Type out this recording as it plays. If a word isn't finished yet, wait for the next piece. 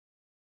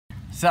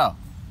So,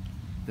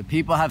 the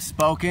people have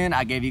spoken.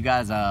 I gave you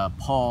guys a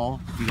poll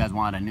if you guys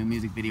wanted a new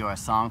music video or a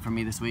song from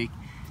me this week.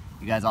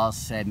 You guys all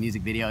said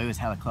music video. It was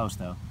hella close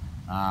though.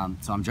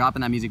 So I'm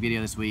dropping that music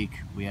video this week.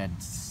 We had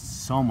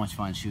so much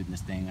fun shooting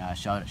this thing.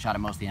 Shot it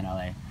mostly in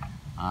LA.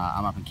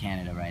 I'm up in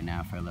Canada right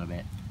now for a little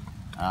bit.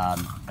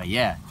 But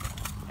yeah,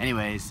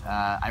 anyways,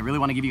 I really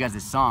want to give you guys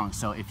this song.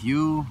 So if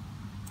you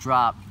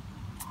drop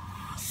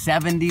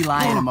 70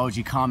 lion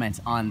emoji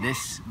comments on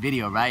this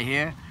video right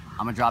here,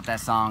 I'm gonna drop that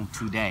song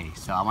today.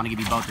 So I want to give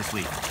you both this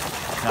week.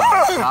 So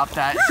drop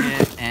that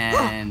shit,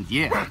 and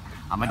yeah,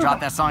 I'm gonna drop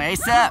that song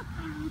ASAP.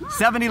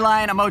 70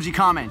 lion emoji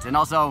comments, and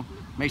also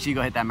make sure you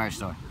go hit that merch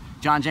store.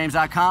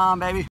 JonJames.com,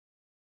 baby.